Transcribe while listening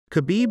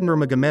Khabib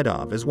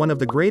Nurmagomedov is one of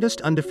the greatest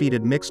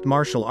undefeated mixed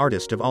martial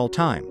artists of all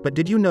time, but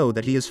did you know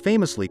that he is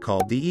famously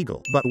called the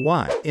Eagle? But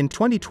why? In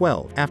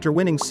 2012, after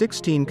winning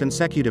 16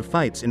 consecutive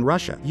fights in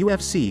Russia,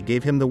 UFC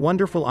gave him the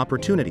wonderful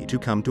opportunity to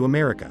come to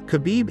America.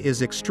 Khabib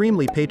is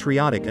extremely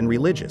patriotic and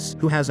religious,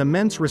 who has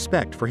immense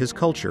respect for his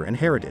culture and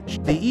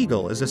heritage. The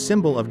Eagle is a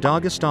symbol of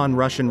Dagestan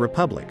Russian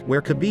Republic,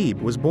 where Khabib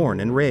was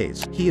born and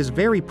raised. He is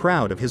very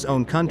proud of his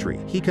own country.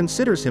 He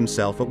considers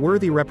himself a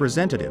worthy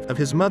representative of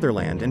his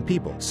motherland and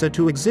people. So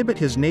to exhibit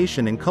his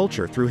nation and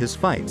culture through his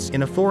fights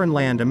in a foreign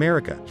land,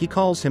 America, he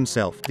calls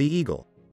himself the Eagle.